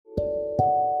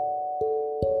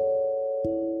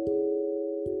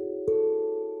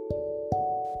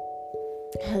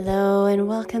Hello and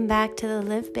welcome back to the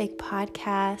Live Big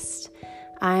podcast.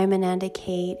 I'm Ananda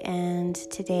Kate and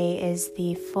today is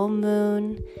the full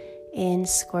moon in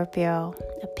Scorpio,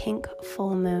 a pink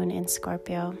full moon in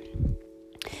Scorpio.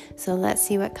 So let's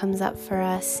see what comes up for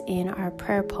us in our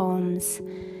prayer poems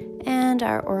and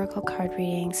our oracle card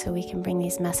reading so we can bring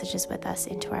these messages with us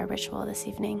into our ritual this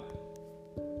evening.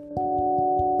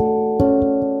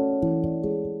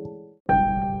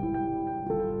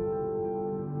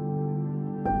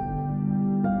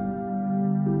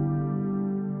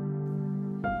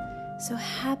 So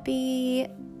happy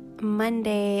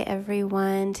Monday,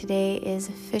 everyone. Today is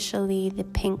officially the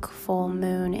pink full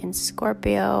moon in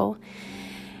Scorpio.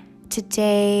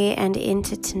 Today and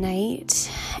into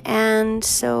tonight. And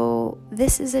so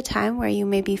this is a time where you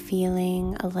may be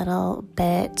feeling a little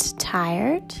bit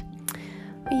tired,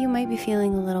 or you might be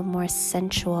feeling a little more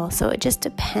sensual. So it just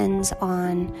depends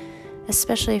on,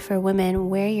 especially for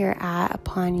women, where you're at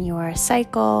upon your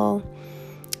cycle,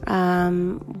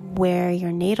 where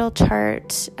your natal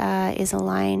chart is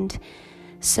aligned.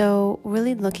 So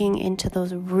really looking into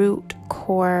those root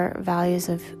core values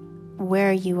of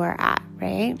where you are at,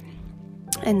 right?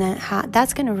 And then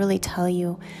that's going to really tell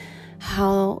you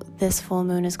how this full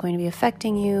moon is going to be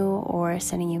affecting you or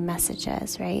sending you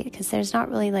messages, right? Because there's not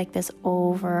really like this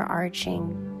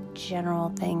overarching general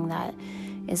thing that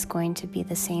is going to be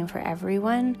the same for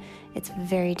everyone. It's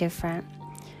very different.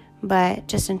 But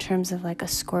just in terms of like a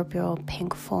Scorpio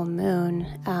pink full moon,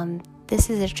 this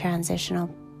is a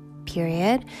transitional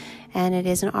period and it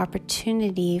is an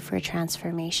opportunity for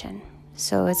transformation.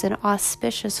 So it's an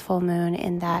auspicious full moon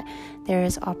in that there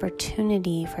is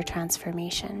opportunity for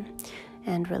transformation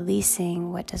and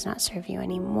releasing what does not serve you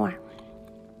anymore.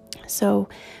 So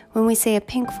when we say a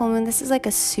pink full moon, this is like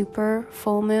a super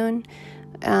full moon.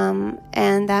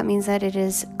 And that means that it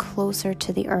is closer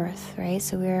to the earth, right?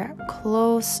 So we're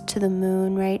close to the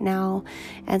moon right now.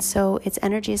 And so its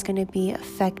energy is going to be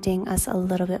affecting us a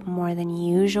little bit more than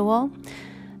usual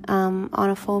on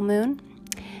a full moon.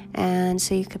 And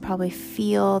so you could probably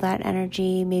feel that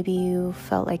energy. Maybe you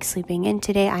felt like sleeping in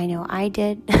today. I know I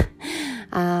did.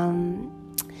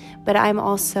 But I'm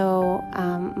also,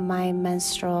 my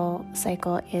menstrual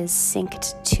cycle is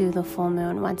synced to the full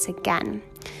moon once again.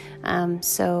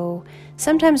 So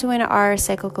sometimes when our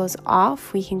cycle goes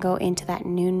off, we can go into that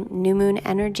new moon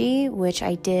energy, which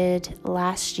I did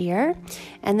last year.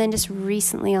 And then just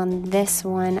recently on this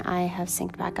one, I have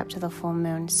synced back up to the full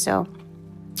moon. So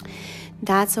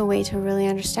that's a way to really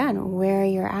understand where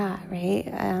you're at, right?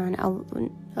 And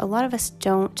a lot of us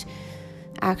don't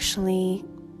actually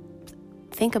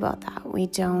think about that. We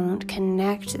don't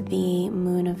connect the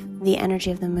energy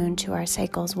of the moon to our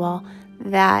cycles. Well,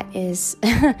 that is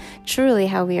truly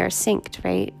how we are synced,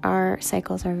 right? Our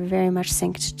cycles are very much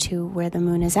synced to where the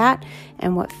moon is at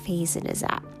and what phase it is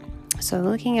at. So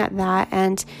looking at that,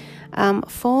 and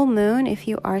full moon, if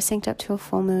you are synced up to a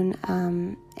full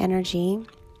moon energy,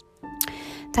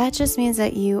 that just means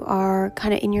that you are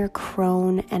kind of in your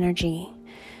crone energy,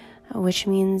 which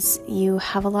means you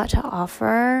have a lot to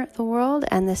offer the world,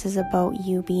 and this is about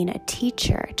you being a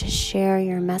teacher, to share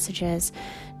your messages,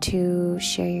 to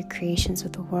share your creations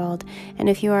with the world. And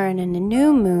if you are in a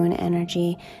new moon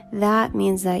energy, that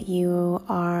means that you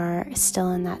are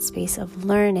still in that space of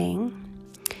learning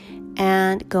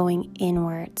and going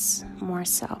inwards more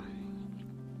so.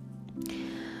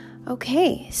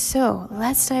 Okay, so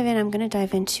let's dive in. I'm going to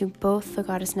dive into both the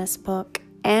Goddess Nest book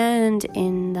and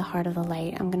In the Heart of the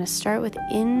Light. I'm going to start with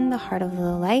In the Heart of the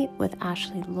Light with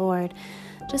Ashley Lord,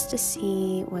 just to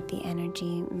see what the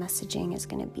energy messaging is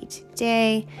going to be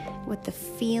today, what the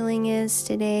feeling is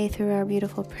today through our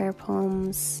beautiful prayer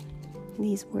poems,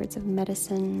 these words of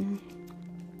medicine.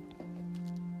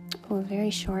 Oh,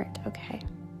 very short. Okay.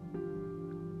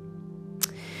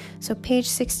 So page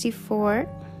 64.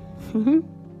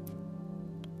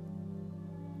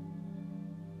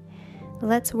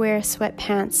 Let's wear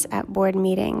sweatpants at board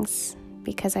meetings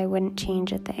because I wouldn't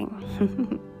change a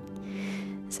thing.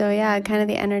 So yeah, kind of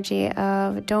the energy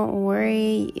of don't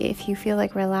worry if you feel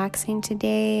like relaxing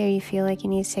today or you feel like you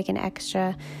need to take an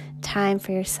extra time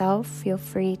for yourself, feel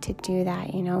free to do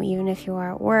that, even if you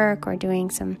are at work or doing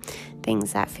some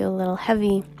things that feel a little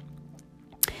heavy.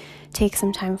 Take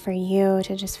some time for you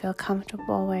to just feel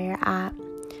comfortable where you're at.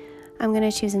 I'm going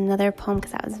to choose another poem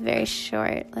because that was very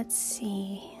short. Let's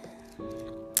see.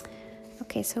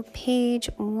 Okay, so page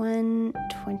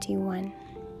 121.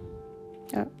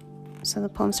 Oh, so the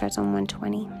poem starts on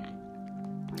 120.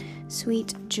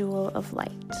 Sweet Jewel of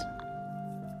Light.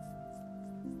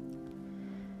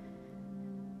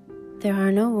 There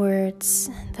are no words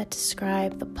that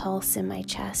describe the pulse in my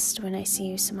chest when I see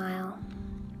you smile.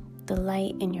 the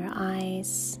light in your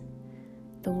eyes,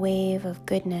 the wave of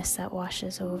goodness that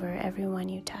washes over everyone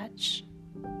you touch.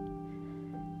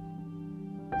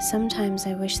 Sometimes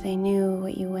I wish they knew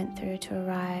what you went through to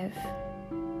arrive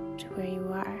to where you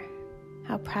are,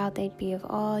 how proud they'd be of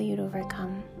all you'd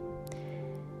overcome.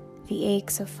 The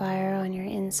aches of fire on your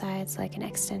insides like an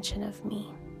extension of me.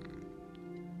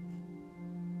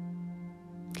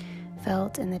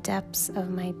 Felt in the depths of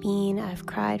my being, I've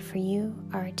cried for you,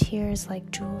 are tears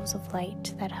like jewels of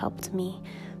light that helped me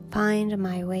find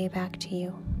my way back to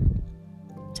you,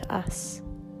 to us,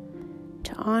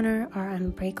 to honor our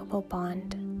unbreakable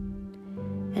bond,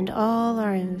 and all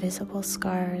our invisible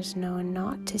scars known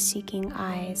not to seeking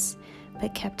eyes,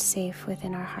 but kept safe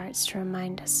within our hearts to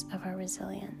remind us of our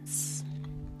resilience.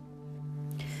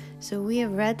 So we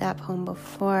have read that poem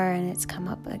before, and it's come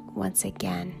up once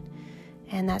again.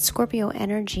 And that Scorpio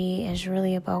energy is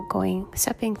really about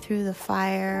stepping through the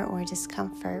fire or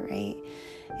discomfort, right?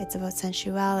 It's about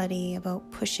sensuality,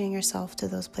 about pushing yourself to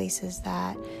those places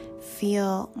that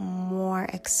feel more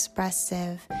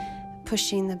expressive,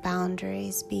 pushing the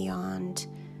boundaries beyond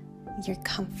your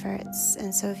comforts.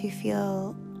 And so if you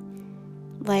feel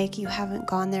like you haven't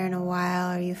gone there in a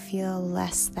while, or you feel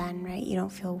less than, right? You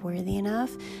don't feel worthy enough.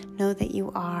 Know that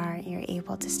you are. You're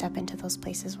able to step into those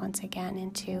places once again,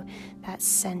 into that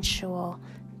sensual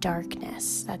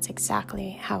darkness. That's exactly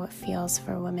how it feels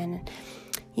for women.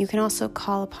 You can also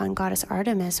call upon Goddess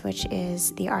Artemis, which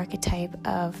is the archetype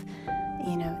of,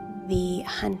 the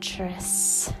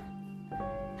huntress,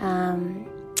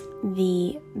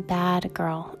 the bad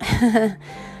girl,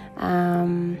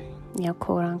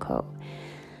 quote unquote.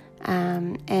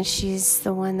 And she's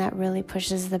the one that really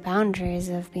pushes the boundaries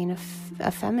of being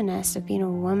a feminist, of being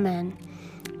a woman,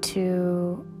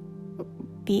 to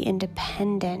be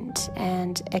independent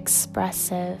and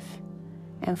expressive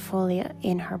and fully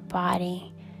in her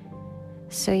body.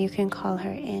 So you can call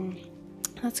her in.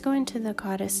 Let's go into the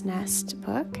Goddess Nest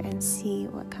book and see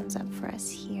what comes up for us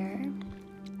here.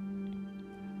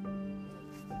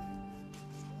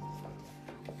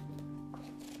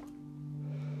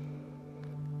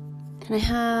 And I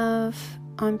have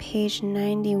on page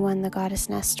 91 the Goddess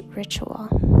Nest ritual.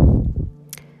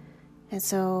 And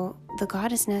so the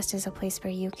Goddess Nest is a place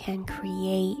where you can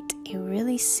create a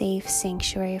really safe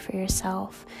sanctuary for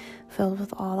yourself, filled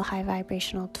with all the high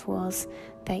vibrational tools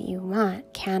that you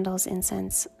want: candles,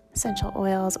 incense, essential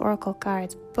oils, oracle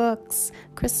cards, books,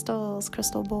 crystals,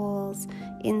 crystal bowls,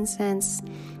 incense,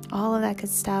 all of that good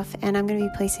stuff. And I'm going to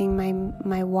be placing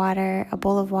my water, a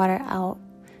bowl of water, out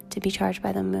to be charged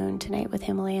by the moon tonight with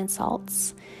Himalayan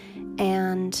salts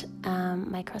and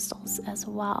my crystals as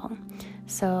well.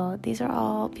 So these are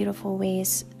all beautiful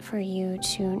ways for you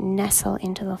to nestle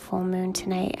into the full moon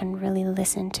tonight and really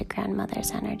listen to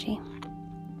Grandmother's energy.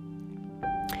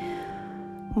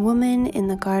 Woman in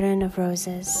the Garden of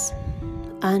Roses,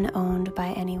 unowned by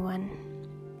anyone.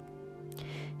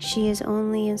 She is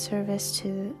only in service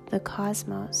to the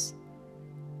cosmos,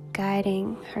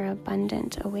 guiding her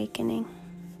abundant awakening.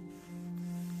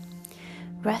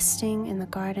 Resting in the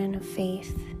garden of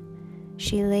faith,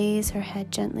 she lays her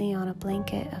head gently on a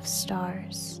blanket of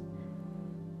stars.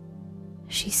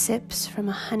 She sips from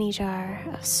a honey jar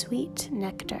of sweet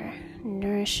nectar,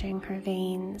 nourishing her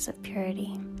veins of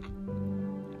purity.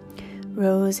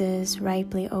 Roses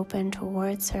ripely open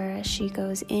towards her as she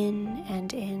goes in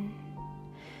and in,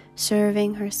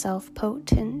 serving herself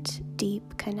potent,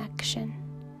 deep connection.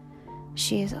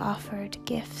 She is offered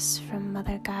gifts from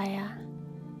Mother Gaia.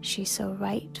 She so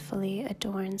rightfully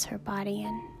adorns her body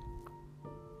in.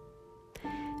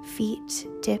 Feet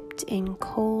dipped in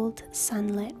cold,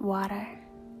 sunlit water.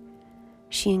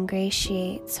 She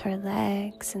ingratiates her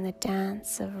legs in the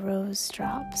dance of rose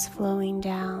drops flowing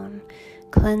down,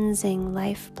 cleansing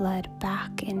lifeblood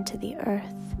back into the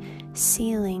earth,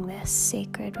 sealing this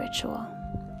sacred ritual.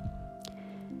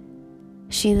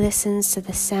 She listens to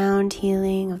the sound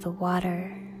healing of the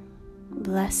water,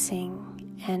 blessing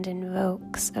and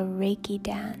invokes a Reiki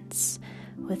dance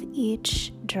with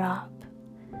each drop,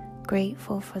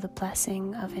 grateful for the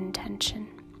blessing of intention.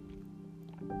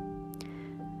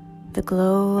 The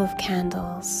glow of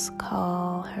candles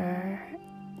call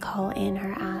in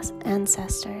her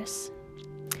ancestors,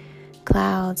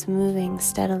 clouds moving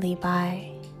steadily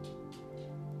by.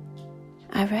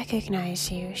 I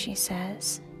recognize you, she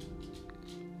says.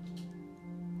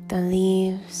 The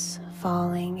leaves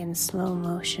falling in slow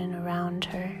motion around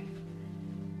her,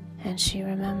 and she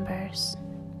remembers.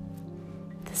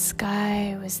 The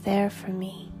sky was there for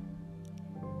me,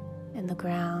 and the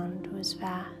ground was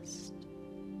vast,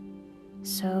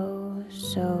 so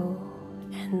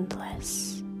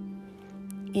endless,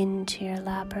 into your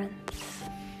labyrinth.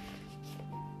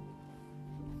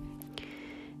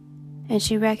 And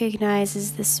she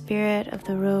recognizes the spirit of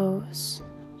the rose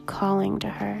calling to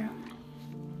her.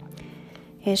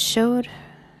 It showed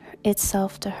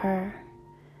itself to her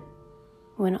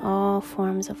when all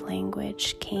forms of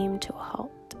language came to a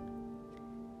halt,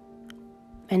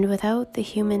 and without the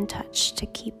human touch to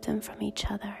keep them from each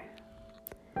other,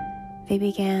 they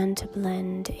began to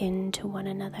blend into one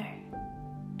another.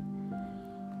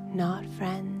 Not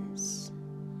friends,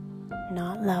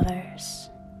 not lovers,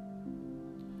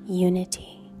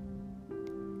 unity.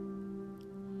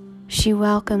 She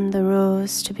welcomed the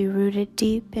rose to be rooted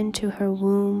deep into her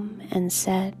womb and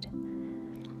said,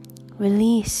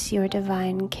 "Release your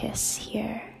divine kiss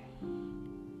here,"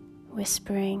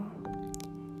 whispering,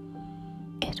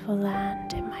 "It will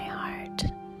land in my heart."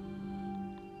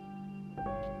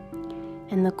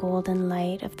 And the golden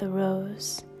light of the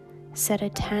rose set a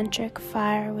tantric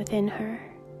fire within her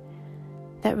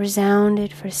that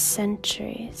resounded for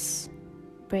centuries,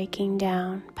 breaking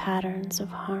down patterns of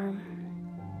harm,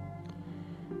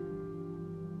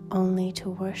 only to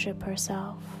worship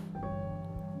herself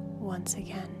once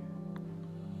again.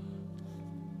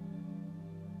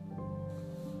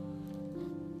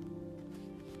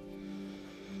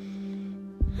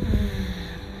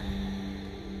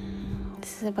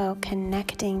 This is about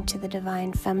connecting to the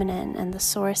divine feminine and the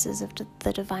sources of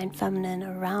the divine feminine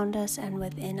around us and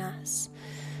within us.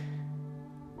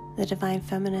 The divine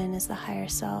feminine is the higher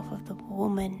self of the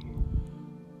woman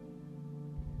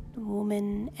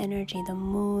energy, the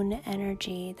moon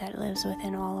energy that lives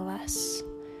within all of us,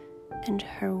 and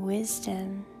her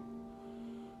wisdom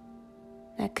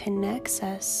that connects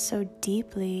us so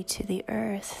deeply to the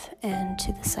earth and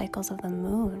to the cycles of the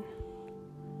moon.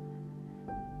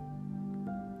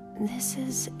 This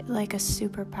is like a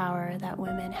superpower that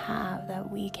women have,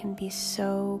 that we can be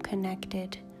so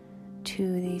connected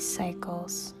to these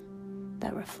cycles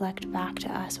that reflect back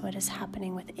to us what is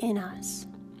happening within us.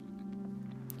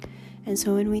 And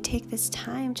so when we take this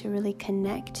time to really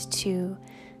connect to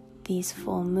these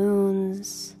full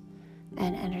moons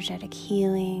and energetic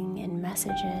healing and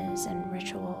messages and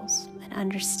rituals and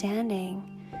understanding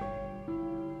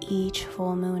each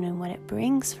full moon and what it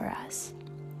brings for us,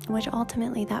 which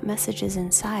ultimately that message is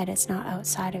inside, it's not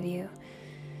outside of you,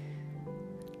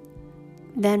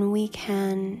 then we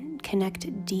can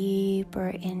connect deeper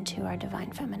into our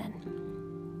divine feminine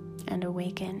and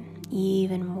awaken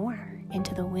even more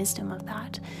into the wisdom of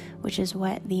that, which is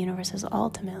what the universe is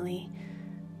ultimately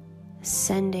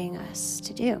sending us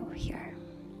to do here.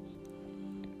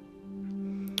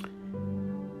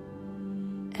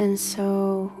 And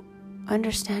so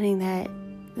understanding that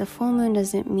the full moon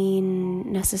doesn't mean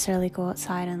necessarily go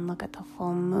outside and look at the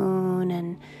full moon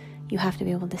and you have to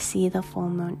be able to see the full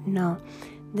moon. No,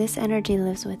 this energy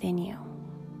lives within you.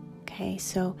 Okay,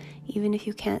 so even if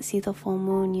you can't see the full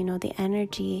moon, you know the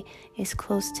energy is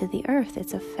close to the earth.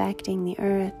 It's affecting the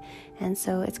earth, and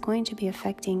so it's going to be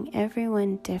affecting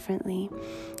everyone differently.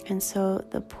 And so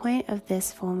the point of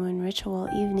this full moon ritual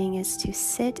evening is to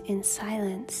sit in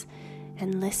silence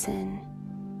and listen.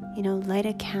 You know, light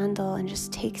a candle and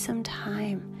just take some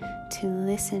time to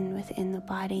listen within the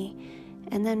body.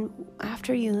 And then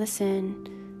after you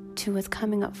listen to what's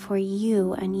coming up for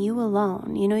you and you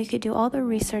alone, you know, you could do all the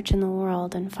research in the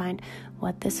world and find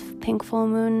what this pink full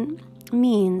moon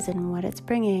means and what it's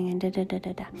bringing and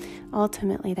da-da-da-da-da.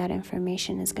 Ultimately, that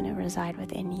information is going to reside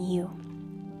within you.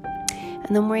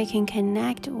 And the more you can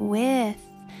connect with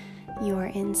your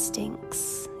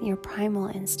instincts, your primal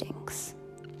instincts,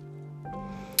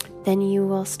 then you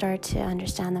will start to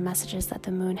understand the messages that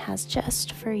the moon has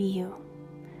just for you.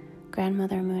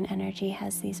 Grandmother Moon energy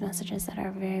has these messages that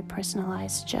are very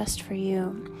personalized just for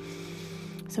you.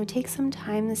 So take some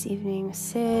time this evening,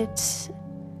 sit,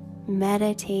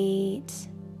 meditate,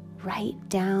 write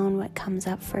down what comes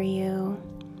up for you,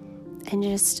 and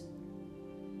just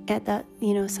at that,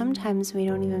 you know, sometimes we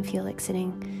don't even feel like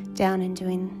sitting down and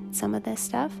doing some of this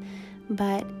stuff,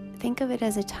 but think of it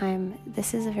as a time.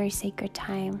 This is a very sacred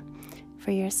time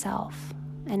for yourself,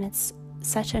 and it's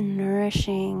such a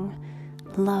nourishing,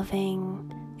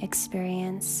 loving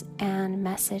experience and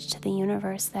message to the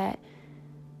universe that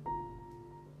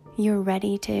you're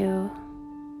ready to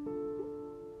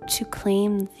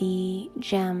claim the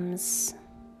gems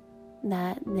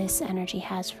that this energy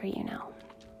has for you now.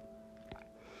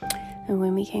 And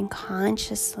when we can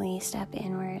consciously step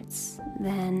inwards,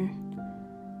 then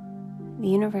the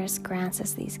universe grants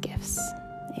us these gifts.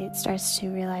 It starts to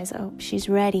realize, oh, she's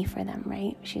ready for them,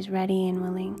 right? She's ready and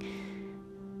willing.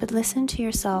 But listen to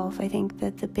yourself. I think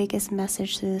that the biggest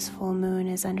message to this full moon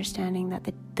is understanding that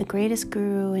the the greatest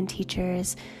guru and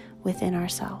teachers within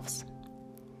ourselves.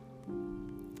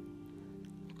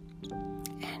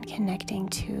 And connecting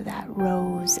to that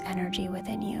rose energy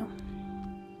within you.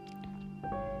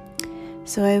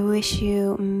 So I wish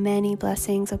you many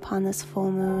blessings upon this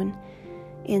full moon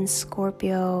in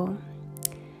Scorpio,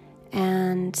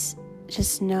 and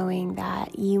just knowing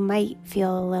that you might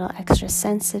feel a little extra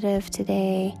sensitive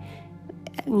today.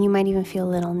 You might even feel a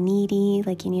little needy,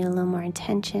 like you need a little more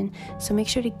attention. So make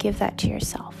sure to give that to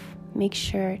yourself. Make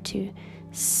sure to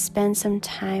spend some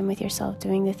time with yourself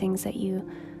doing the things that you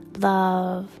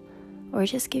love, or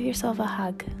just give yourself a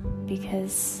hug,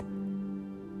 because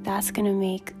that's going to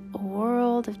make a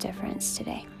world of difference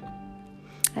today.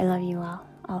 I love you all.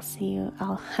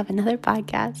 I'll have another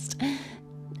podcast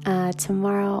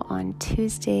tomorrow on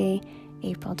Tuesday,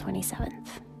 April 27th.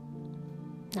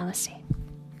 Namaste.